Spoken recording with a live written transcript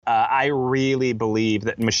I really believe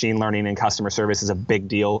that machine learning in customer service is a big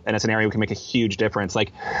deal, and it's an area we can make a huge difference.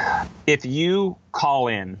 Like, if you call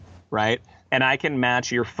in, right, and I can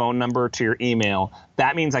match your phone number to your email,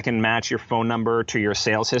 that means I can match your phone number to your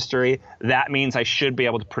sales history. That means I should be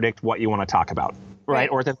able to predict what you want to talk about. Right.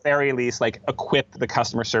 Or at the very least, like, equip the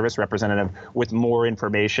customer service representative with more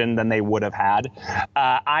information than they would have had.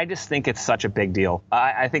 I just think it's such a big deal.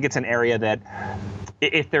 I think it's an area that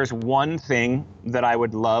if there's one thing that I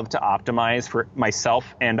would love to optimize for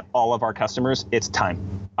myself and all of our customers, it's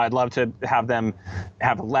time. I'd love to have them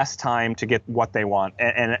have less time to get what they want.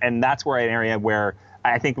 And that's where an area where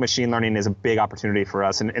I think machine learning is a big opportunity for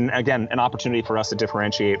us. And again, an opportunity for us to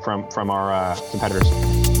differentiate from our competitors.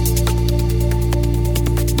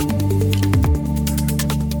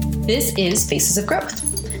 This is Faces of Growth.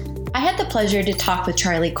 I had the pleasure to talk with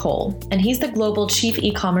Charlie Cole, and he's the Global Chief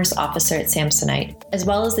E-commerce Officer at Samsonite, as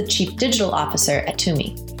well as the Chief Digital Officer at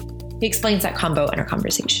Tumi. He explains that combo in our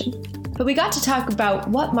conversation. But we got to talk about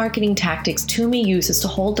what marketing tactics Tumi uses to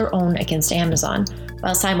hold their own against Amazon,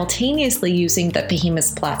 while simultaneously using the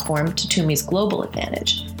behemoth's platform to Tumi's global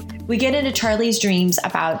advantage. We get into Charlie's dreams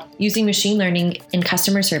about using machine learning in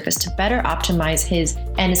customer service to better optimize his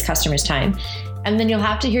and his customers' time. And then you'll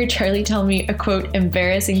have to hear Charlie tell me a, quote,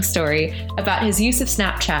 embarrassing story about his use of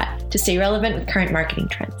Snapchat to stay relevant with current marketing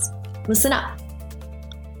trends. Listen up.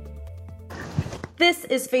 This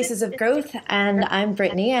is Faces of Growth, and I'm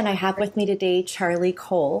Brittany, and I have with me today Charlie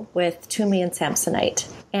Cole with Tumi and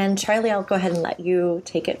Samsonite. And Charlie, I'll go ahead and let you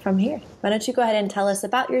take it from here. Why don't you go ahead and tell us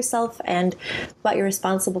about yourself and what you're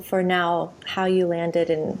responsible for now, how you landed,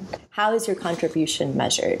 and how is your contribution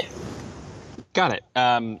measured? Got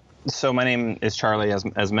it. So my name is Charlie,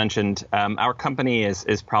 as mentioned. Our company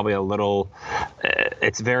is probably a little,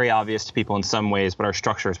 it's very obvious to people in some ways, but our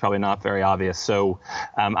structure is probably not very obvious. So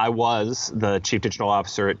I was the Chief Digital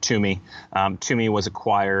Officer at Tumi. Tumi was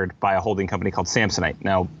acquired by a holding company called Samsonite.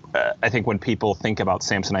 Now, I think when people think about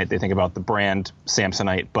Samsonite, they think about the brand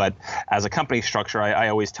Samsonite. But as a company structure, I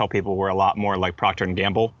always tell people we're a lot more like Procter &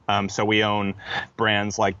 Gamble. So we own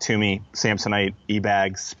brands like Tumi, Samsonite,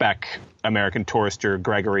 eBags, Speck, American Tourister,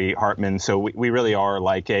 Gregory, Hartman. So we really are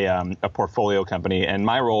like a portfolio company. And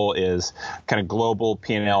my role is kind of global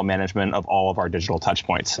P&L management of all of our digital touch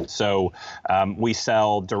points. So we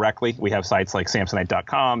sell directly. We have sites like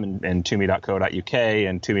Samsonite.com and Tumi.co.uk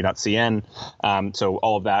and Tumi.cn. So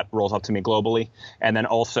all of that rolls up to me globally. And then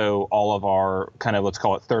also all of our kind of, let's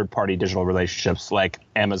call it, third-party digital relationships like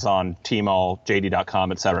Amazon, Tmall,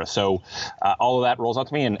 JD.com, et cetera. So all of that rolls up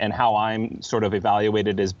to me, and how I'm sort of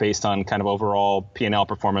evaluated is based on kind of overall P&L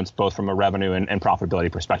performance, both from a revenue and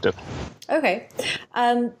profitability perspective. Okay.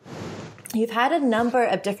 You've had a number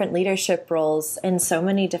of different leadership roles in so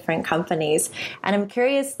many different companies. And I'm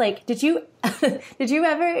curious, like, did you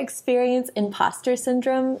ever experience imposter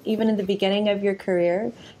syndrome even in the beginning of your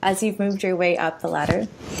career as you've moved your way up the ladder?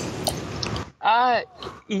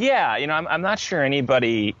 Yeah, I'm not sure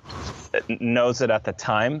anybody knows it at the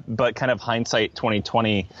time, but kind of hindsight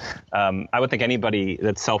 2020, I would think anybody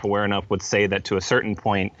that's self-aware enough would say that to a certain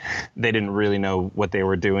point, they didn't really know what they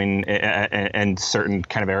were doing in certain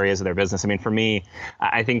kind of areas of their business. I mean, for me,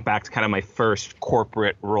 I think back to kind of my first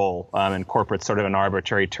corporate role, and corporate's sort of an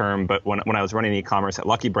arbitrary term, but when I was running e-commerce at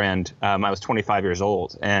Lucky Brand, I was 25 years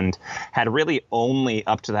old and had really only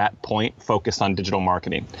up to that point focused on digital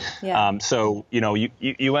marketing. Yeah. So,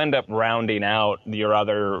 you end up rounding out your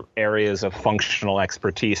other areas of functional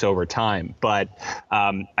expertise over time. But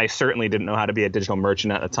I certainly didn't know how to be a digital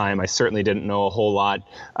merchant at the time. I certainly didn't know a whole lot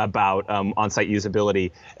about on-site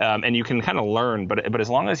usability. And you can kind of learn, but as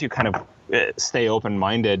long as you kind of stay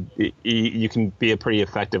open-minded, you can be a pretty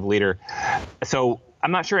effective leader. So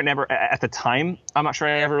I'm not sure at the time, I'm not sure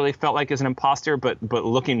I ever really felt like as an imposter, but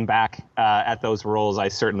looking back at those roles, I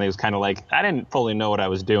certainly was kind of like, I didn't fully know what I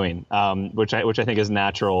was doing, which I think is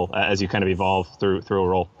natural as you kind of evolve through a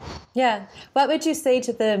role. Yeah. What would you say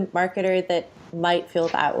to the marketer that might feel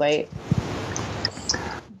that way?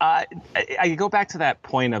 I go back to that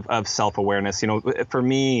point of self-awareness. For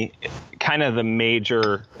me, kind of the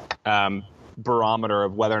major barometer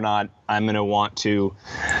of whether or not I'm going to want to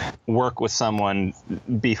work with someone,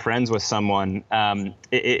 be friends with someone,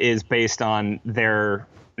 is based on their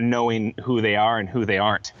knowing who they are and who they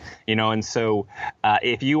aren't, and so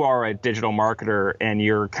if you are a digital marketer and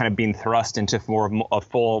you're kind of being thrust into more of a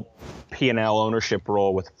full P&L ownership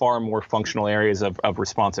role with far more functional areas of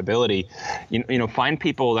responsibility, find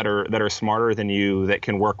people that are smarter than you that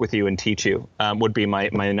can work with you and teach you, would be my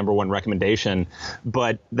number one recommendation.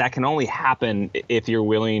 But that can only happen if you're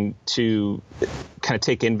willing to kind of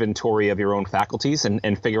take inventory of your own faculties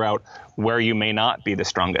and figure out where you may not be the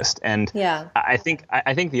strongest. And I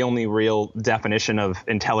think the only real definition of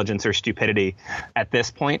intelligence or stupidity at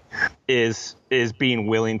this point is being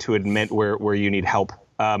willing to admit where you need help.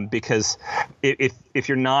 Because if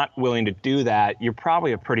you're not willing to do that, you're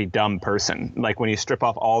probably a pretty dumb person. Like when you strip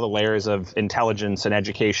off all the layers of intelligence and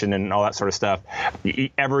education and all that sort of stuff,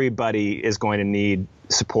 everybody is going to need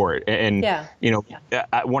support. And,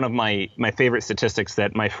 one of my favorite statistics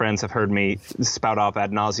that my friends have heard me spout off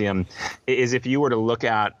ad nauseum is if you were to look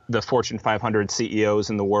at the Fortune 500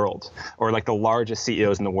 CEOs in the world, or like the largest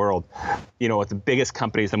CEOs in the world, at the biggest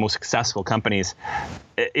companies, the most successful companies,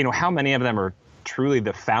 how many of them are truly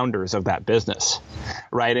the founders of that business,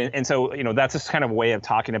 right? And so, that's just kind of a way of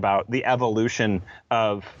talking about the evolution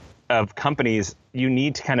of companies. You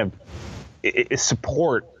need to kind of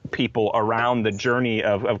support people around the journey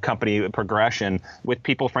of company progression with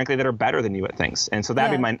people, frankly, that are better than you at things. And so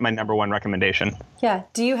that'd be my number one recommendation. Yeah.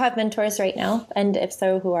 Do you have mentors right now? And if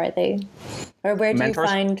so, who are they? Or where do you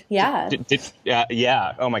find? Yeah.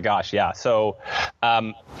 Yeah. Oh my gosh. Yeah. So,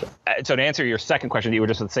 so to answer your second question, you were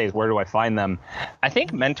just to say is where do I find them? I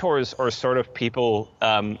think mentors are sort of people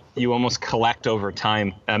you almost collect over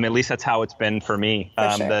time. At least that's how it's been for me.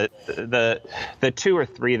 For sure. The two or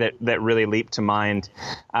three that really leap to mind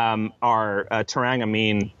are Tarang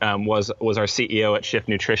Amin was our CEO at Shift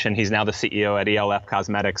Nutrition. He's now the CEO at ELF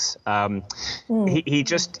Cosmetics.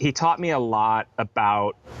 He taught me a lot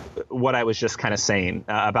about what I was just kind of saying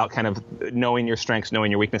about kind of knowing your strengths,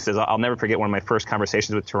 knowing your weaknesses. I'll never forget one of my first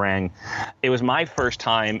conversations with Tarang. It was my first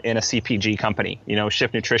time in a CPG company.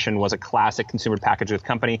 Shift Nutrition was a classic consumer packaged goods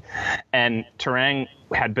company, and Tarang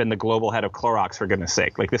had been the global head of Clorox, for goodness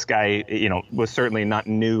sake. Like this guy, was certainly not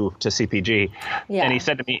new to CPG. Yeah. And he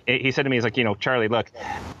said to me, he's like, Charlie, look,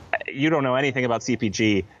 you don't know anything about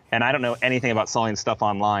CPG, and I don't know anything about selling stuff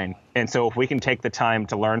online. And so if we can take the time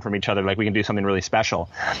to learn from each other, like we can do something really special.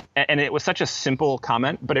 And it was such a simple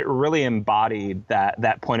comment, but it really embodied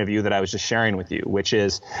that point of view that I was just sharing with you, which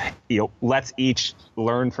is, let's each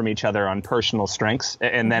learn from each other on personal strengths,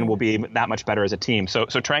 and then we'll be that much better as a team. So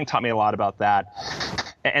Trang taught me a lot about that.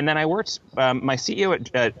 And then I worked, my CEO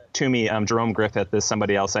at Toomey, Jerome Griffith, is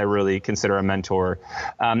somebody else I really consider a mentor.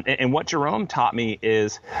 And what Jerome taught me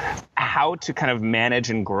is how to kind of manage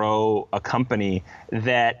and grow a company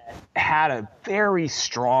that had a very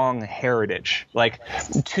strong heritage. Like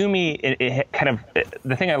Toomey, it kind of,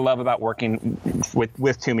 the thing I love about working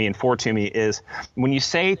with Toomey and for Toomey is when you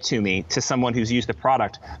say Toomey to someone who's used the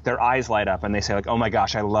product, their eyes light up and they say like, oh my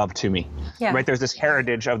gosh, I love Toomey. Yeah. Right? There's this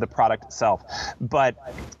heritage of the product itself. But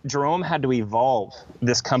Jerome had to evolve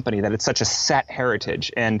this company that it's such a set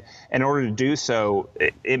heritage. And in order to do so,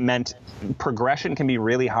 it meant progression can be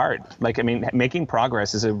really hard. Making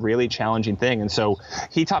progress is a really challenging thing. And so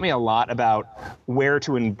he taught me a lot about where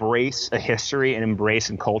to embrace a history and embrace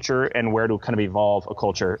a culture and where to kind of evolve a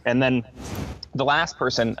culture. And then the last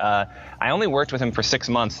person, I only worked with him for 6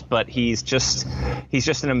 months, but he's just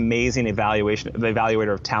an amazing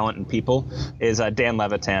evaluator of talent and people, is Dan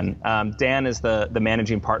Levitan. Dan is the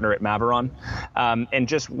managing partner at Maveron. And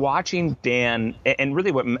just watching Dan, and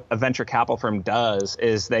really what a venture capital firm does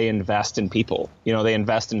is they invest in people. They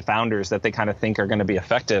invest in founders that they kind of think are going to be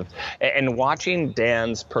effective. And watching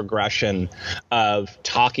Dan's progression of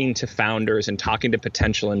talking to founders and talking to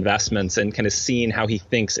potential investments and kind of seeing how he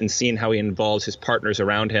thinks and seeing how he involves his partners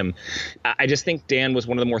around him, I just think Dan was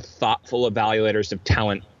one of the more thoughtful evaluators of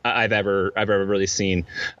talent I've ever really seen.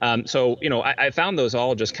 So I found those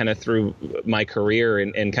all just kind of through my career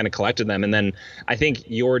and kind of collected them. And then I think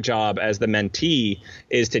your job as the mentee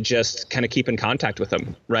is to just kind of keep in contact with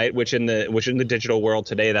them, right? Which in the digital world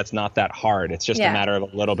today, that's not that hard. It's just a matter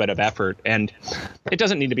of a little bit of effort. And it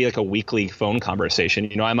doesn't need to be like a weekly phone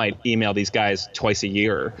conversation. I might email these guys twice a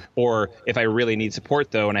year, or if I really need support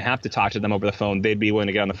though, and I have to talk to them over the phone, they'd be willing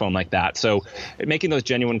to get on the phone like that. So making those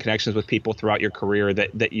genuine connections with people throughout your career that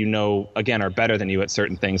again, are better than you at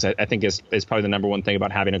certain things, I think is probably the number one thing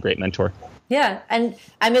about having a great mentor. Yeah. And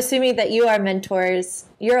I'm assuming that you are mentors.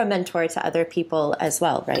 You're a mentor to other people as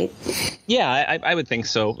well, right? Yeah, I would think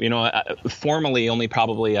so. Formally, only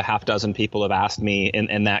probably a half dozen people have asked me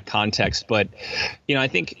in that context. But, I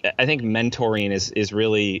think mentoring is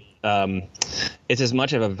really, it's as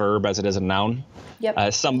much of a verb as it is a noun.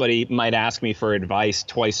 Yep. Somebody might ask me for advice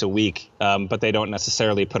twice a week, but they don't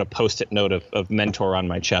necessarily put a Post-it note of mentor on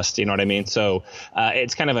my chest. You know what I mean? So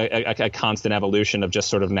it's kind of a constant evolution of just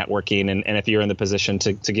sort of networking. And if you're in the position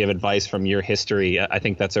to give advice from your history, I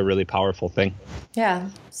think that's a really powerful thing. Yeah.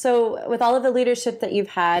 So with all of the leadership that you've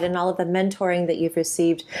had and all of the mentoring that you've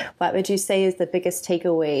received, what would you say is the biggest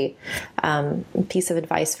takeaway piece of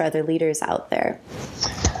advice for other leaders out there?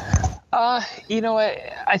 I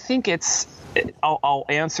think I'll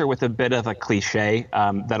answer with a bit of a cliche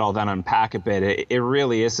that I'll then unpack a bit. It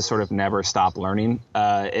really is to sort of never stop learning.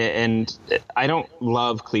 And I don't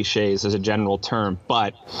love cliches as a general term,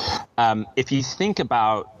 but if you think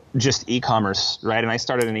about just e-commerce, right? And I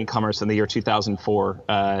started in e-commerce in the year 2004,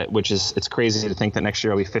 it's crazy to think that next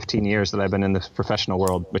year will be 15 years that I've been in this professional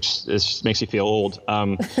world, which makes you feel old.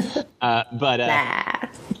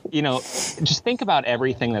 Just think about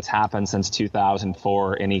everything that's happened since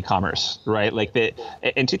 2004 in e-commerce, right? Like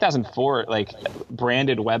in 2004, like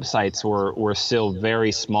branded websites were still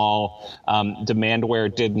very small.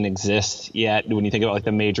 Demandware didn't exist yet. When you think about like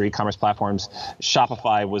the major e-commerce platforms,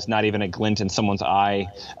 Shopify was not even a glint in someone's eye.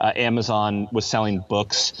 Amazon was selling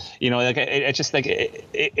books.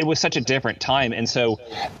 It was such a different time. And so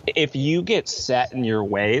if you get set in your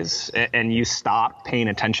ways and you stop paying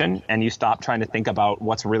attention and you stop trying to think about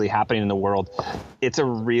what's really happening in the world,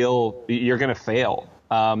 you're going to fail.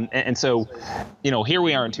 And so, here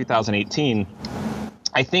we are in 2018.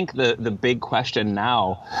 I think the big question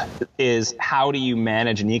now is, how do you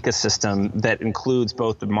manage an ecosystem that includes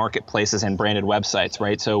both the marketplaces and branded websites,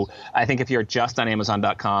 right? So I think if you're just on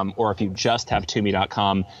Amazon.com or if you just have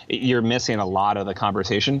Tumi.com, you're missing a lot of the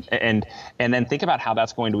conversation. And then think about how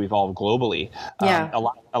that's going to evolve globally. Yeah.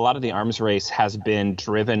 A lot of the arms race has been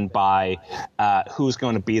driven by who's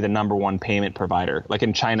going to be the number one payment provider. Like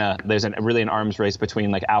in China, there's really an arms race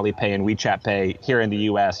between like Alipay and WeChat Pay. Here in the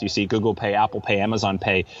US, you see Google Pay, Apple Pay, Amazon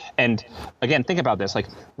Pay. And again, think about this. Like,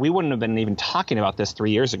 we wouldn't have been even talking about this 3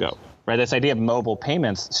 years ago, right? This idea of mobile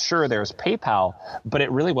payments, sure, there's PayPal, but it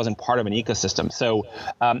really wasn't part of an ecosystem. So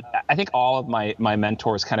I think all of my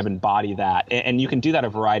mentors kind of embody that. And you can do that a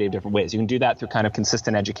variety of different ways. You can do that through kind of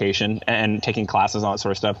consistent education and taking classes, all that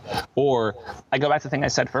sort of stuff. Or I go back to the thing I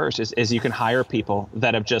said first, is you can hire people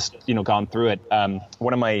that have just, gone through it.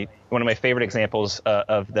 One of my favorite examples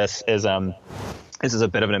of this is this is a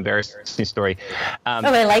bit of an embarrassing story.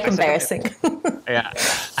 I like embarrassing. Yeah.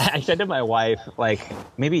 I said to my wife, like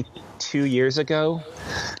maybe 2 years ago,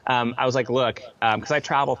 I was like, look, because I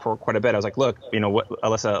travel for quite a bit. I was like, look,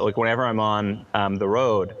 Alyssa, like whenever I'm on the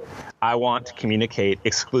road, I want to communicate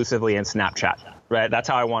exclusively in Snapchat. Right. That's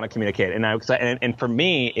how I want to communicate. And for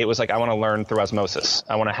me, it was like, I want to learn through osmosis.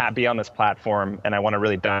 I want to be on this platform and I want to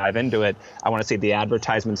really dive into it. I want to see the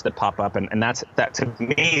advertisements that pop up. And that to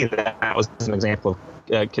me, that was an example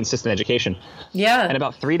of consistent education. Yeah. And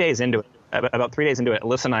about 3 days into it,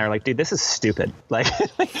 Alyssa and I are like, dude, this is stupid. Like,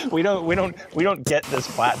 we don't get this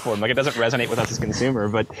platform. Like, it doesn't resonate with us as consumer.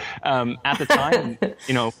 But at the time,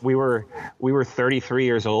 we were 33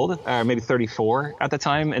 years old, or maybe 34 at the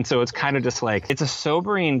time, and so it's kind of just like, it's a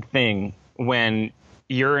sobering thing when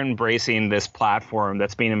you're embracing this platform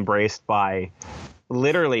that's being embraced by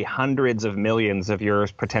literally hundreds of millions of your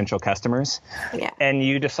potential customers. Yeah. And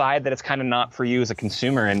you decide that it's kind of not for you as a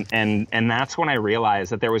consumer. And that's when I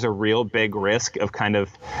realized that there was a real big risk of kind of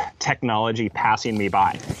technology passing me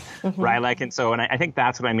by. Mm-hmm. Right. Like, and I think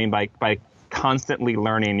that's what I mean by constantly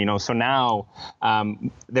learning, so now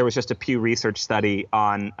there was just a Pew Research study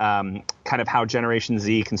on kind of how Generation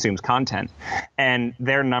Z consumes content, and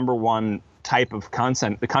their number one type of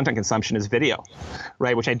content, the content consumption, is video,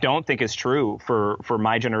 right? Which I don't think is true for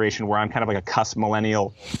my generation, where I'm kind of like a cusp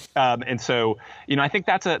millennial. And so, I think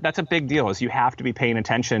that's a big deal, is you have to be paying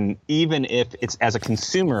attention, even if it's, as a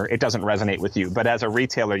consumer, it doesn't resonate with you. But as a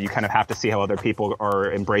retailer, you kind of have to see how other people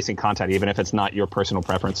are embracing content, even if it's not your personal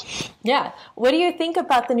preference. Yeah. What do you think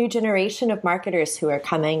about the new generation of marketers who are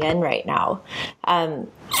coming in right now?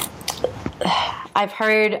 I've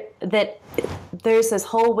heard that there's this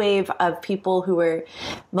whole wave of people who are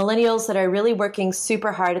millennials that are really working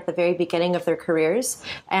super hard at the very beginning of their careers,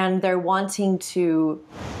 and they're wanting to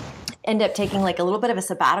end up taking like a little bit of a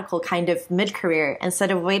sabbatical kind of mid-career instead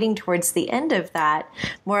of waiting towards the end of that,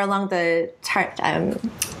 more along the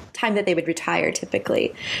time that they would retire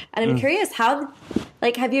typically. And I'm curious, have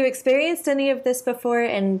you experienced any of this before,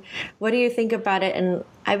 and what do you think about it? And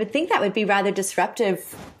I would think that would be rather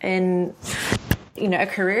disruptive in a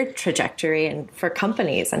career trajectory and for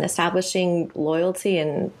companies and establishing loyalty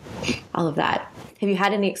and all of that. Have you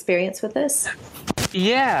had any experience with this?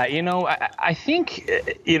 Yeah, I think,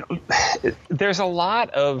 there's a lot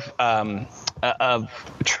of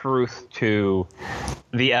truth to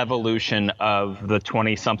the evolution of the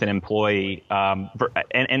 20-something employee, and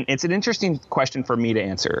it's an interesting question for me to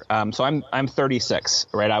answer. So I'm 36,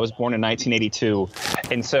 right? I was born in 1982,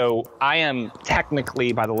 and so I am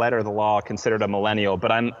technically, by the letter of the law, considered a millennial,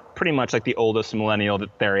 but I'm pretty much like the oldest millennial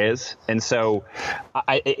that there is, and so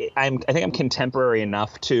I think I'm contemporary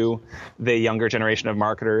enough to the younger generation of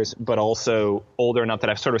marketers, but also older enough that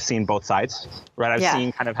I've sort of seen both sides, right? I've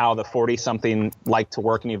seen kind of how the 40-something like to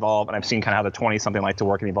work and evolve, and I've seen kind of how the 20-something like to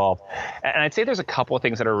work and evolve. And I'd say there's a couple of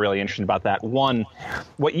things that are really interesting about that. One,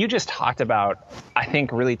 what you just talked about, I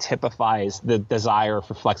think really typifies the desire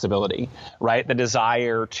for flexibility, right? The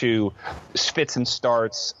desire to fits and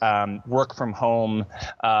starts, work from home,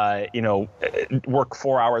 work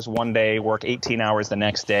 4 hours one day, work 18 hours the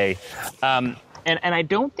next day. And I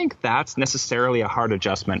don't think that's necessarily a hard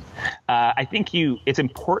adjustment. I think it's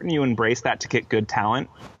important you embrace that to get good talent.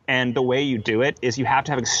 And the way you do it is you have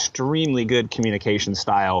to have extremely good communication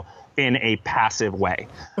style in a passive way.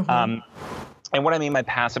 Mm-hmm. And what I mean by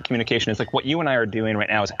passive communication is like what you and I are doing right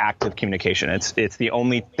now is active communication. It's the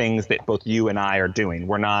only things that both you and I are doing.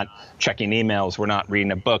 We're not checking emails. We're not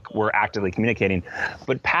reading a book. We're actively communicating.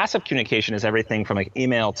 But passive communication is everything from like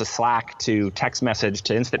email to Slack to text message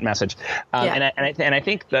to instant message. And I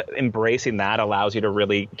think that embracing that allows you to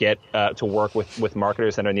really get to work with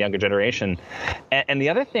marketers that are in the younger generation. And the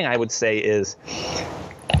other thing I would say is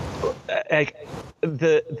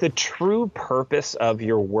the true purpose of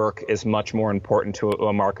your work is much more important to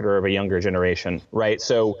a marketer of a younger generation, right?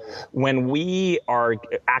 So when we are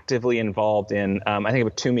actively involved in, I think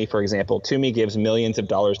of Toomey, for example. Toomey gives millions of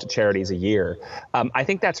dollars to charities a year. I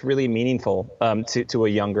think that's really meaningful to a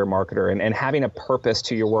younger marketer, and having a purpose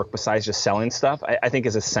to your work besides just selling stuff, I think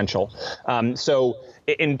is essential. So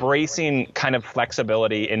embracing kind of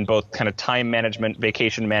flexibility in both kind of time management,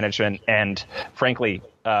 vacation management, and frankly,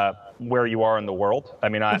 where you are in the world. I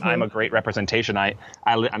mean, I'm a great representation.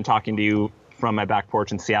 I'm talking to you from my back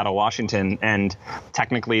porch in Seattle, Washington, and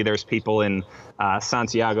technically there's people in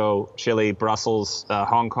Santiago, Chile, Brussels,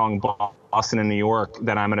 Hong Kong, Boston, and New York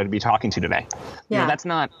that I'm going to be talking to today. Yeah. That's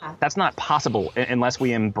not possible unless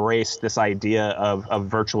we embrace this idea of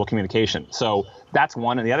virtual communication. So that's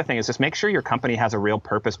one. And the other thing is just make sure your company has a real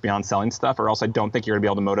purpose beyond selling stuff, or else I don't think you're going to be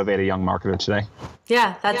able to motivate a young marketer today.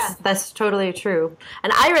 Yeah, that's totally true.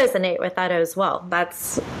 And I resonate with that as well.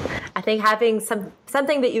 I think having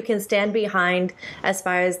something that you can stand behind as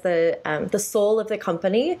far as the soul of the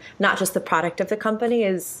company, not just the product of the company,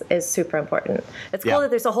 is super important. It's cool that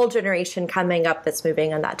there's a whole generation coming up that's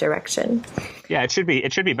moving in that direction. Yeah, it should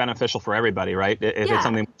be beneficial for everybody, right? If it's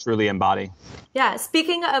something we truly embody. Yeah.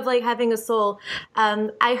 Speaking of like having a soul,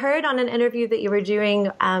 I heard on an interview that you were doing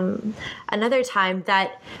another time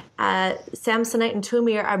that Samsonite and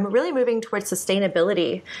Toomey are really moving towards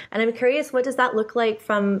sustainability. And I'm curious, what does that look like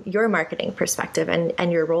from your marketing perspective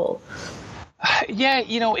and your role? Yeah,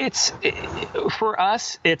 for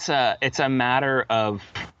us, it's a matter of,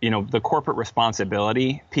 the corporate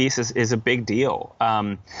responsibility piece is a big deal.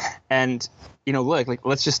 And, look, like,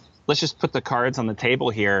 let's just put the cards on the table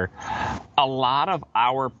here. A lot of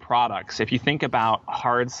our products, if you think about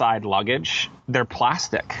hard side luggage, they're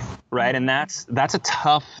plastic, right? And that's a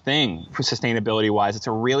tough thing for sustainability wise. It's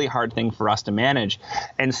a really hard thing for us to manage.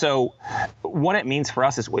 And so what it means for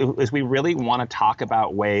us is we really want to talk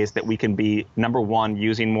about ways that we can be, number one,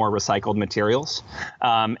 using more recycled materials.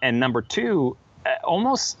 And number two,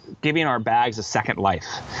 almost giving our bags a second life,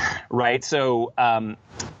 right? So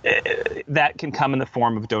that can come in the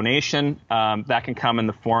form of donation. That can come in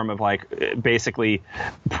the form of basically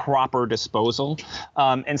proper disposal.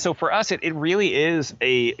 And so for us, it really is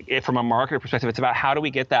from a marketer perspective, it's about how do we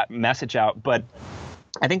get that message out. But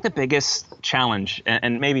I think the biggest challenge,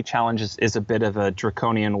 and maybe challenge is a bit of a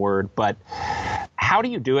draconian word, but how do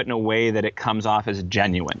you do it in a way that it comes off as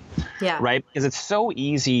genuine? Yeah. Right? Because it's so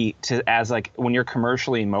easy when you're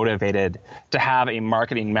commercially motivated to have a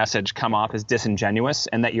marketing message come off as disingenuous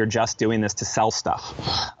and that you're just doing this to sell stuff.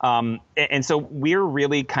 And so we're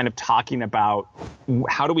really kind of talking about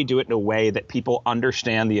how do we do it in a way that people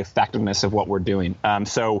understand the effectiveness of what we're doing.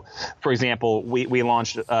 So, for example, we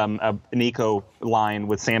launched an eco line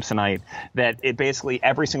with Samsonite that it basically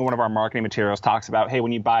every single one of our marketing materials talks about, hey,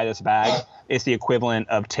 when you buy this bag, it's the equivalent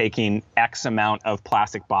of taking X amount of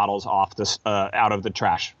plastic bottles off out of the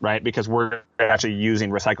trash, right? Because we're actually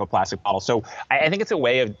using recycled plastic bottles. So I think it's a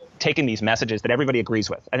way of taking these messages that everybody agrees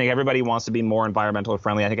with. I think everybody wants to be more environmentally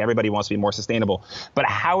friendly. I think everybody wants to be more sustainable. But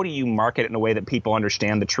how do you market it in a way that people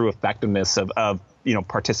understand the true effectiveness of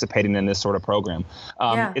participating in this sort of program?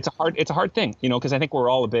 It's a hard thing, because I think we're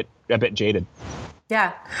all a bit jaded.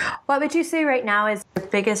 Yeah. What would you say right now is the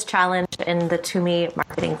biggest challenge in the Tumi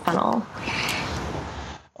marketing funnel?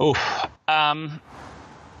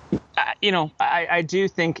 I do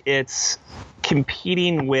think it's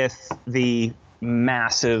competing with the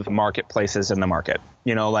massive marketplaces in the market.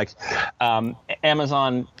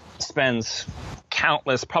 Amazon spends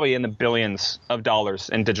countless, probably in the billions of dollars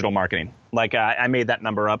in digital marketing. I made that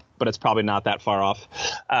number up, but it's probably not that far off.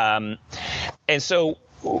 And so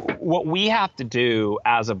what we have to do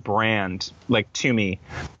as a brand like Tumi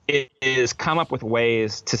is come up with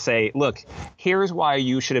ways to say, look, here's why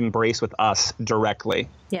you should embrace with us directly.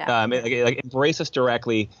 Yeah. Embrace us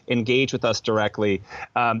directly, engage with us directly,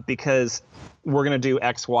 because we're going to do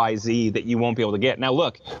X, Y, Z that you won't be able to get. Now,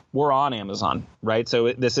 look, we're on Amazon, right?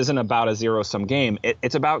 So this isn't about a zero-sum game.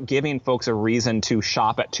 It's about giving folks a reason to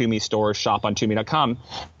shop at Tumi stores, shop on Tumi.com.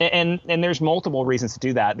 And there's multiple reasons to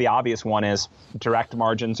do that. The obvious one is direct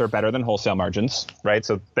margins are better than wholesale margins, right?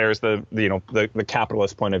 So there's the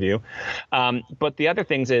capitalist point of view. But the other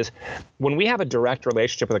things is when we have a direct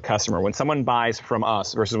relationship with a customer, when someone buys from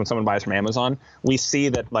us versus when someone buys from Amazon, we see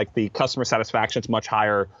that the customer satisfaction is much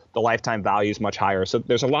higher, the lifetime value is much higher. So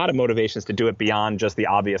there's a lot of motivations to do it beyond just the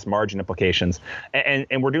obvious margin implications. And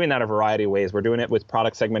we're doing that a variety of ways. We're doing it with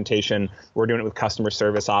product segmentation. We're doing it with customer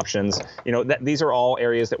service options. These are all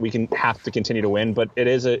areas that we can have to continue to win. But it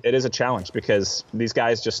is a challenge because these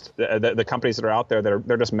guys the companies that are out there,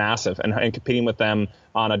 they're just massive. And competing with them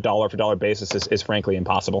on a dollar for dollar basis is frankly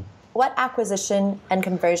impossible. What acquisition and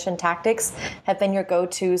conversion tactics have been your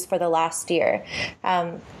go-tos for the last year?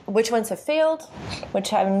 Which ones have failed?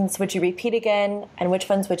 Which ones would you repeat again? And which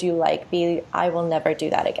ones would you I will never do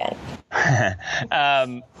that again?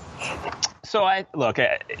 So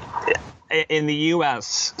in the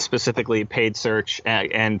U.S. specifically, paid search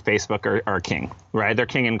and Facebook are king, right? They're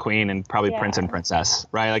king and queen and probably prince and princess,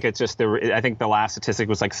 right? It's just I think the last statistic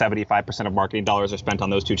was 75% of marketing dollars are spent on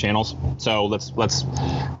those two channels. So let's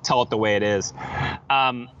tell it the way it is.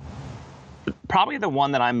 Probably the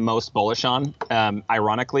one that I'm most bullish on,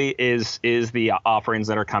 ironically, is the offerings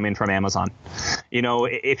that are coming from Amazon.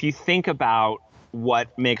 If you think about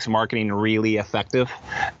what makes marketing really effective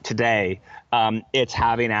today, it's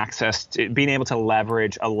having access to being able to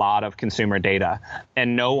leverage a lot of consumer data.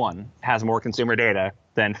 And no one has more consumer data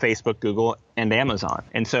than Facebook, Google, and Amazon.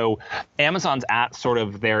 And so Amazon's at sort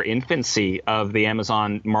of their infancy of the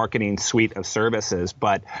Amazon marketing suite of services,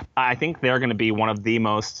 but I think they're going to be one of the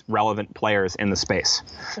most relevant players in the space,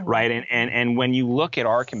 right? And when you look at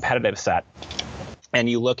our competitive set, and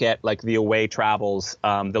you look at the Away Travels,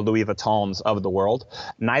 the Louis Vuittons of the world,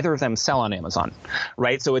 neither of them sell on Amazon,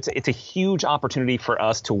 right? So it's a huge opportunity for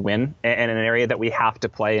us to win in an area that we have to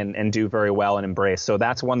play and do very well and embrace. So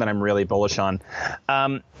that's one that I'm really bullish on.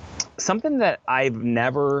 Something that I've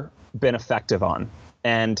never been effective on,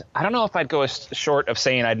 and I don't know if I'd go short of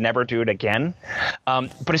saying I'd never do it again,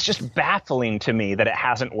 but it's just baffling to me that it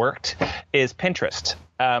hasn't worked, is Pinterest.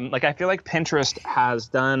 I feel like Pinterest has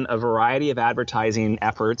done a variety of advertising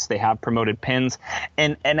efforts. They have promoted pins.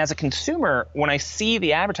 And as a consumer, when I see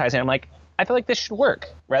the advertising, I'm like, I feel like this should work,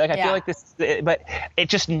 right? I feel like this, but it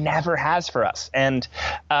just never has for us. And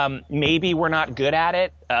maybe we're not good at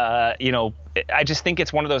it. I just think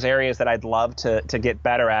it's one of those areas that I'd love to get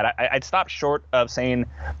better at. I'd stop short of saying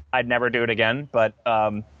I'd never do it again, but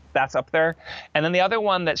that's up there. And then the other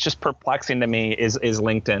one that's just perplexing to me is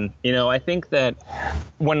LinkedIn. I think that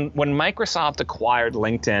when Microsoft acquired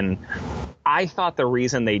LinkedIn, I thought the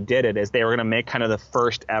reason they did it is they were going to make kind of the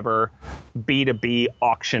first ever B2B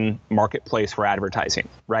auction marketplace for advertising,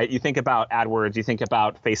 right? You think about AdWords, you think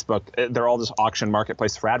about Facebook, they're all just auction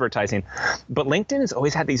marketplaces for advertising. But LinkedIn has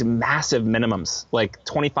always had these massive minimums, like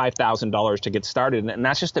 $25,000 to get started. And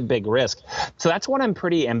that's just a big risk. So that's what I'm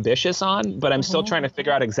pretty ambitious on, but I'm still trying to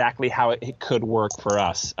figure out exactly how it could work for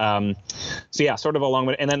us. So yeah, sort of a long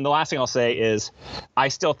way. And then the last thing I'll say is I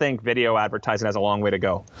still think video advertising has a long way to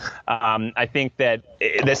go. I think that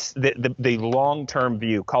the long-term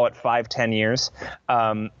view, call it 5-10 years,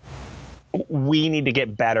 we need to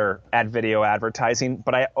get better at video advertising.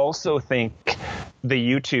 But I also think the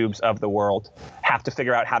YouTubes of the world have to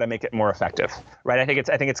figure out how to make it more effective, right? I think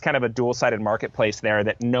it's kind of a dual-sided marketplace there,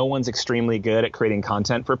 that no one's extremely good at creating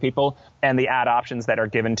content for people, and the ad options that are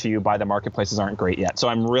given to you by the marketplaces aren't great yet. So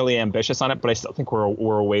I'm really ambitious on it, but I still think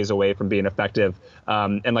we're a ways away from being effective.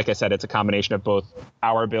 And like I said, it's a combination of both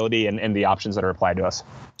our ability and the options that are applied to us.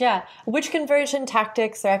 Yeah. Which conversion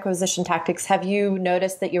tactics or acquisition tactics have you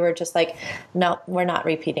noticed that you were just like, no, we're not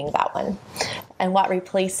repeating that one? And what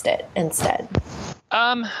replaced it instead?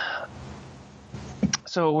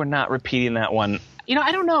 So we're not repeating that one.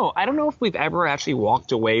 I don't know. I don't know if we've ever actually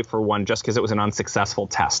walked away for one just because it was an unsuccessful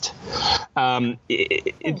test.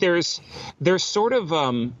 There's sort of,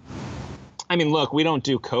 look, we don't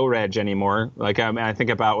do co-reg anymore. Like, I think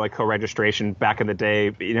about like co-registration back in the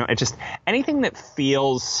day, it just anything that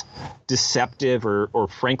feels deceptive or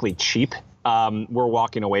frankly cheap, we're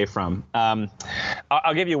walking away from.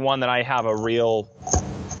 I'll give you one that I have a real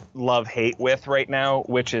love-hate with right now,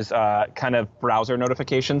 which is kind of browser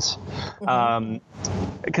notifications.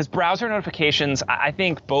 Because browser notifications, I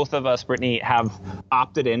think both of us, Brittany, have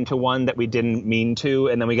opted into one that we didn't mean to,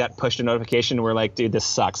 and then we got pushed a notification and we're like, dude, this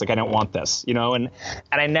sucks. Like, I don't want this, and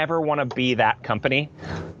I never want to be that company,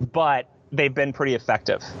 but they've been pretty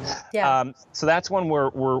effective. Yeah. So that's one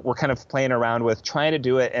we're kind of playing around with, trying to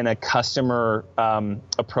do it in a customer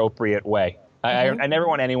appropriate way. I never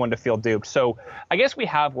want anyone to feel duped. So I guess we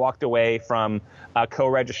have walked away from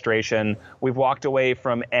co-registration. We've walked away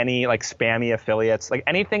from any like spammy affiliates. Like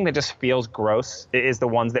anything that just feels gross is the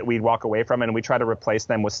ones that we'd walk away from, and we try to replace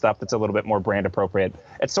them with stuff that's a little bit more brand appropriate.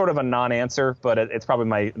 It's sort of a non-answer, but it's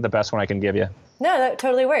probably the best one I can give you. No, that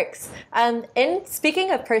totally works. And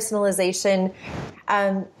speaking of personalization,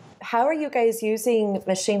 how are you guys using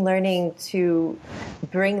machine learning to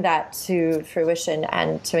bring that to fruition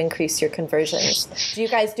and to increase your conversions? Do you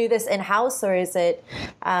guys do this in-house, or is it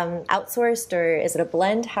outsourced, or is it a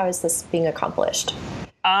blend? How is this being accomplished?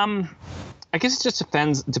 I guess it just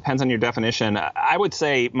depends on your definition. I would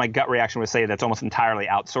say, my gut reaction would say that's almost entirely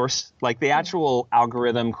outsourced. Like the actual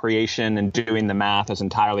algorithm creation and doing the math is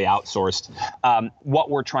entirely outsourced. What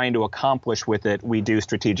we're trying to accomplish with it, we do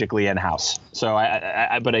strategically in-house. So,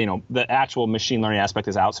 but the actual machine learning aspect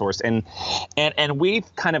is outsourced, and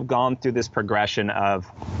we've kind of gone through this progression of.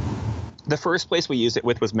 The first place we used it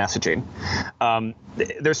with was messaging.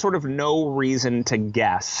 There's sort of no reason to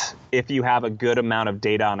guess, if you have a good amount of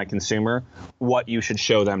data on a consumer, what you should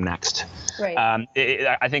show them next. Right.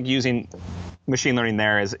 I think using machine learning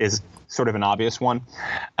there is sort of an obvious one.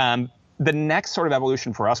 The next sort of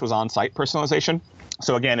evolution for us was on-site personalization.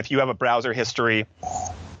 So again, if you have a browser history,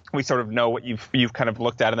 we sort of know what you've kind of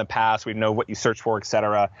looked at in the past. We know what you search for, et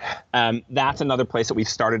cetera. That's another place that we've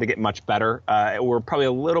started to get much better. We're probably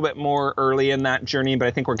a little bit more early in that journey, but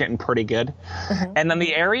I think we're getting pretty good. And then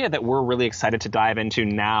the area that we're really excited to dive into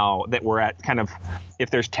now, that we're at kind of, if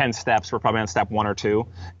there's 10 steps, we're probably on step 1 or 2,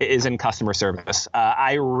 is in customer service.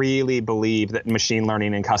 I really believe that machine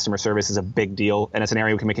learning in customer service is a big deal, and it's an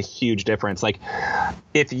area we can make a huge difference. Like,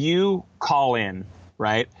 if you call in,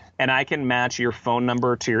 right, and I can match your phone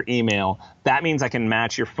number to your email, that means I can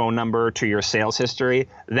match your phone number to your sales history.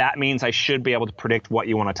 That means I should be able to predict what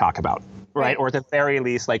you want to talk about, right? Or at the very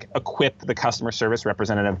least, like, equip the customer service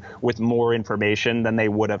representative with more information than they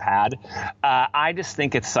would have had. I just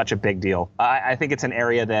think it's such a big deal. I think it's an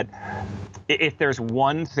area that, if there's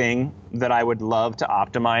one thing that I would love to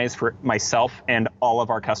optimize for myself and all of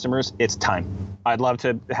our customers, it's time. I'd love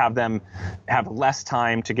to have them have less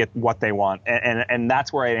time to get what they want. And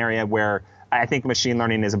that's where an area where I think machine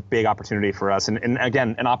learning is a big opportunity for us. And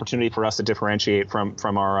again, an opportunity for us to differentiate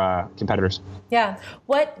from our competitors. Yeah.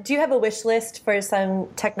 Do you have a wish list for some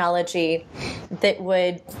technology that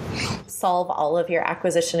would solve all of your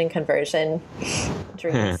acquisition and conversion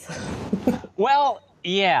dreams? Well,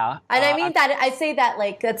 yeah. And I mean that, I say that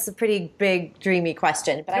like that's a pretty big, dreamy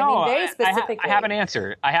question, but I mean very specifically. I have an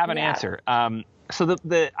answer. So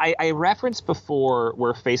I referenced before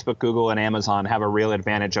where Facebook, Google, and Amazon have a real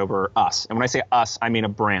advantage over us. And when I say us, I mean a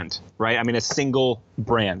brand, right? I mean a single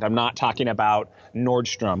brand. I'm not talking about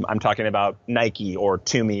Nordstrom. I'm talking about Nike or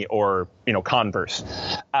Tumi or, Converse.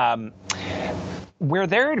 Where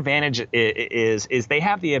their advantage is they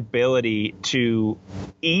have the ability to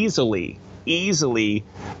easily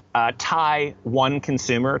tie one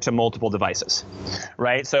consumer to multiple devices,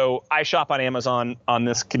 right? So I shop on Amazon on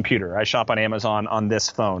this computer. I shop on Amazon on this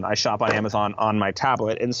phone. I shop on Amazon on my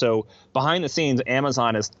tablet. And so behind the scenes,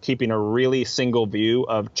 Amazon is keeping a really single view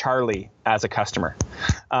of Charlie as a customer.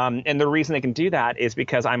 And the reason they can do that is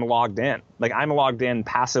because I'm logged in. Like, I'm logged in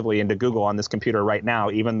passively into Google on this computer right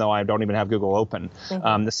now, even though I don't even have Google open.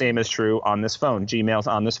 The same is true on this phone. Gmail's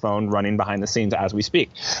on this phone running behind the scenes as we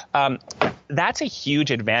speak. that's a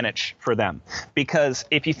huge advantage for them, because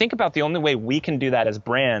if you think about the only way we can do that as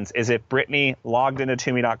brands is if Brittany logged into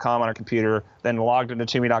Toomey.com on her computer, then logged into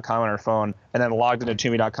Toomey.com on her phone, and then logged into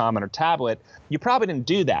Toomey.com on her tablet. You probably didn't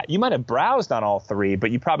do that. You might have browsed on all three,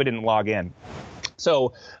 but you probably didn't log in.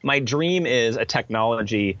 So my dream is a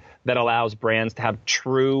technology that allows brands to have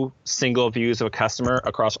true single views of a customer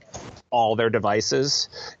across all their devices,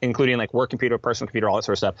 including like work computer, personal computer, all that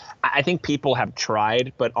sort of stuff. I think people have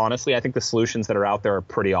tried, but honestly, I think the solutions that are out there are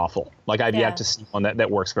pretty awful. Like I've yet to see one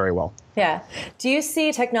that works very well. Yeah. Do you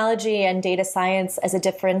see technology and data science as a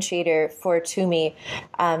differentiator for Toomey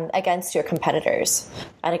against your competitors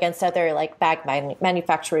and against other like bag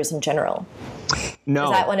manufacturers in general? No.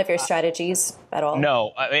 Is that one of your strategies at all?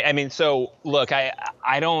 No. I mean, so look,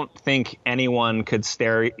 I don't think anyone could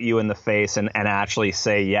stare you in the face and actually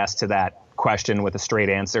say yes to that question with a straight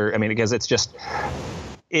answer. I mean, because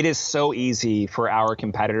it is so easy for our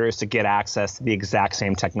competitors to get access to the exact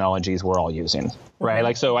same technologies we're all using, right? Mm-hmm.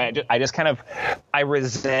 Like, so I just kind of, I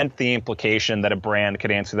resent the implication that a brand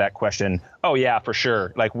could answer that question. Oh yeah, for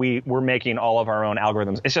sure. Like we're making all of our own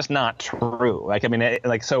algorithms. It's just not true. Like, I mean,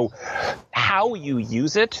 so how you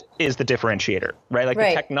use it is the differentiator, right? Like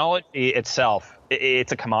the technology itself,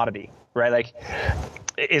 it's a commodity, right? Like,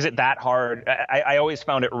 is it that hard? I always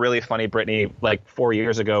found it really funny, Brittany, like 4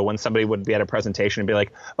 years ago when somebody would be at a presentation and be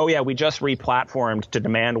like, oh yeah, we just replatformed to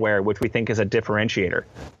Demandware, which we think is a differentiator.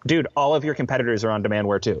 Dude, all of your competitors are on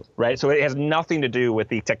Demandware too, right? So it has nothing to do with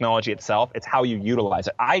the technology itself. It's how you utilize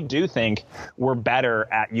it. I do think we're better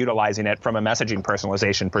at utilizing it from a messaging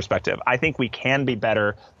personalization perspective. I think we can be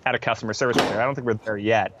better at a customer service. I don't think we're there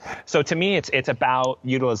yet. So to me, it's about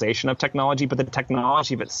utilization of technology, but the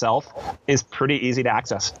technology of itself is pretty easy to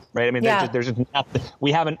access, right? I mean, there's just nothing,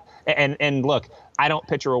 we haven't, and look, I don't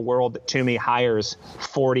picture a world that Toomey hires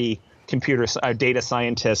 40 data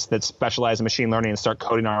scientists that specialize in machine learning and start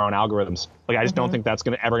coding our own algorithms. Like, I just don't think that's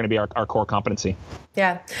ever going to be our core competency.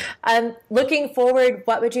 Yeah. Looking forward,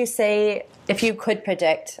 what would you say, if you could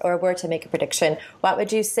predict or were to make a prediction, what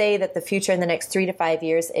would you say that the future in the next 3 to 5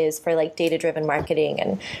 years is for like data-driven marketing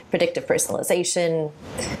and predictive personalization,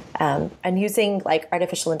 and using like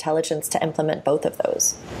artificial intelligence to implement both of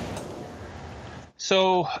those?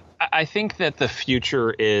 So I think that the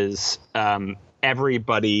future is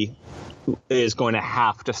everybody is going to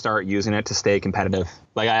have to start using it to stay competitive.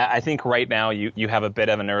 Like I think right now you have a bit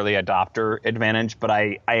of an early adopter advantage, but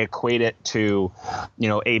I equate it to,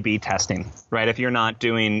 A/B testing, right? At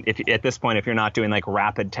this point, if you're not doing like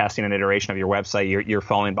rapid testing and iteration of your website, you're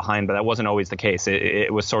falling behind. But that wasn't always the case.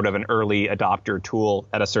 It was sort of an early adopter tool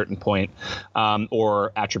at a certain point,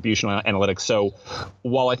 or attribution analytics. So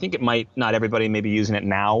while I think it might not everybody may be using it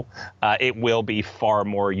now, it will be far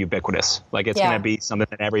more ubiquitous. Like it's going to be something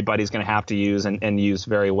that everybody's going to have to use and use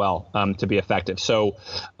very well to be effective. So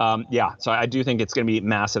so I do think it's going to be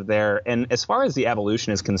massive there. And as far as the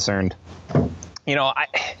evolution is concerned,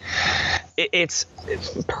 it's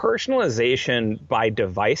personalization by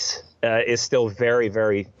device is still very,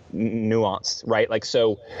 very nuanced, right? Like,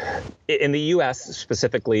 so in the US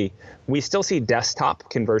specifically, we still see desktop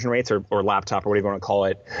conversion rates or laptop or whatever you want to call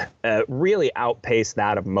it, really outpace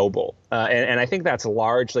that of mobile. And I think that's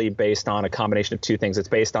largely based on a combination of two things. It's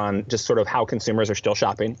based on just sort of how consumers are still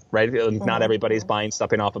shopping, right? Mm-hmm. Not everybody's buying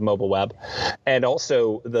something off of mobile web. And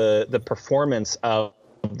also the performance of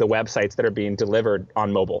the websites that are being delivered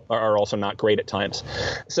on mobile are also not great at times.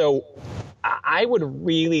 So I would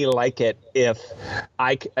really like it if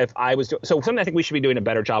I was doing, so something I think we should be doing a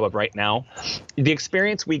better job of right now. The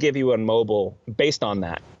experience we give you on mobile based on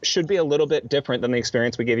that should be a little bit different than the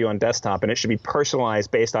experience we give you on desktop, and it should be personalized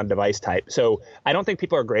based on device type. So I don't think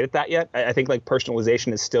people are great at that yet. I think like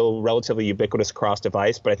personalization is still relatively ubiquitous across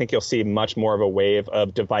device, but I think you'll see much more of a wave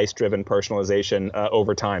of device-driven personalization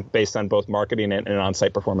over time based on both marketing and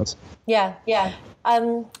on-site performance. Yeah.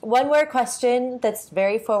 One more question that's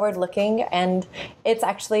very forward-looking, and it's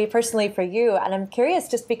actually personally for you. And I'm curious,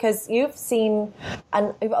 just because you've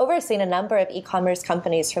overseen a number of e-commerce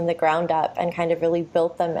companies from the ground up and kind of really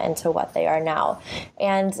built them into what they are now.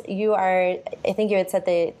 And you are, I think you had said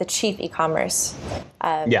the chief e-commerce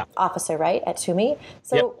officer, right, at Toomey.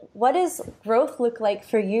 So what does growth look like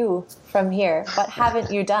for you from here? What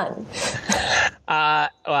haven't you done?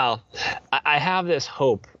 Well, I have this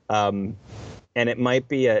hope. And it might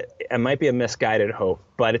be it might be a misguided hope,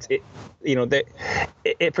 but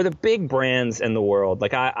for the big brands in the world,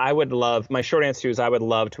 like I would love, my short answer is I would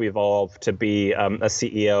love to evolve to be a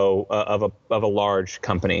CEO of a large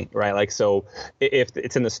company, right? Like, so if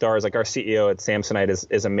it's in the stars, like our CEO at Samsonite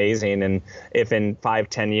is amazing. And if in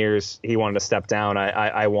 5-10 years he wanted to step down,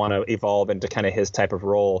 I want to evolve into kind of his type of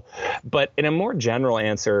role. But in a more general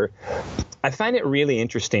answer, I find it really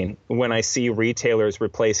interesting when I see retailers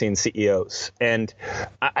replacing CEOs. And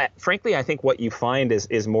frankly, I think what you find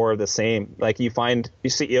is more of the same. Like, you find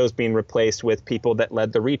CEOs being replaced with people that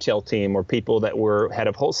led the retail team or people that were head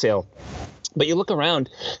of wholesale. But you look around,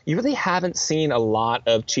 you really haven't seen a lot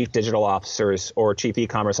of chief digital officers or chief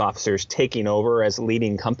e-commerce officers taking over as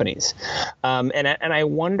leading companies. And I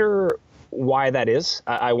wonder why that is.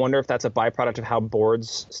 I wonder if that's a byproduct of how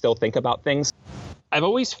boards still think about things. I've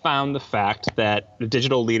always found the fact that the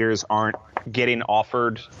digital leaders aren't getting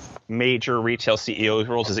offered major retail CEO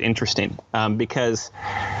roles is interesting, because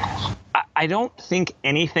I don't think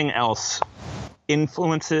anything else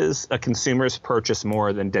influences a consumer's purchase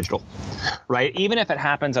more than digital, right? Even if it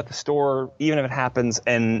happens at the store, even if it happens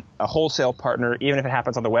in a wholesale partner, even if it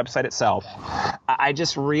happens on the website itself, I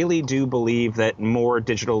just really do believe that more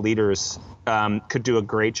digital leaders could do a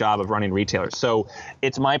great job of running retailers. So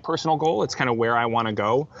it's my personal goal. It's kind of where I want to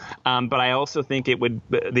go. But I also think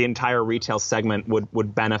the entire retail segment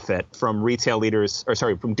would benefit from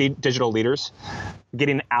digital leaders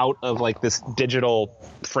getting out of like this digital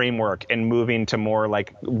framework and moving to more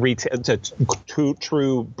like retail, to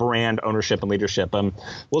true brand ownership and leadership.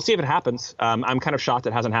 We'll see if it happens. I'm kind of shocked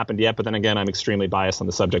it hasn't happened yet, but then again, I'm extremely biased on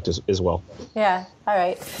the subject as well. Yeah. All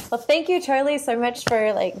right. Well, thank you, Charlie, so much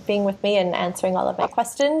for being with me and answering all of my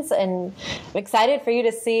questions. And I'm excited for you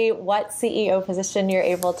to see what CEO position you're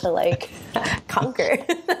able to conquer.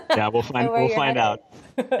 Yeah, we'll find out.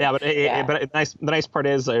 Yeah, but the nice part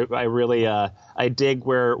is I really I dig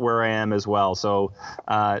where I am as well. So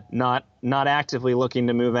not actively looking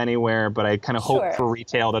to move anywhere, but I kind of hope for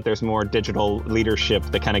retail that there's more digital leadership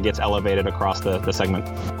that kind of gets elevated across the segment.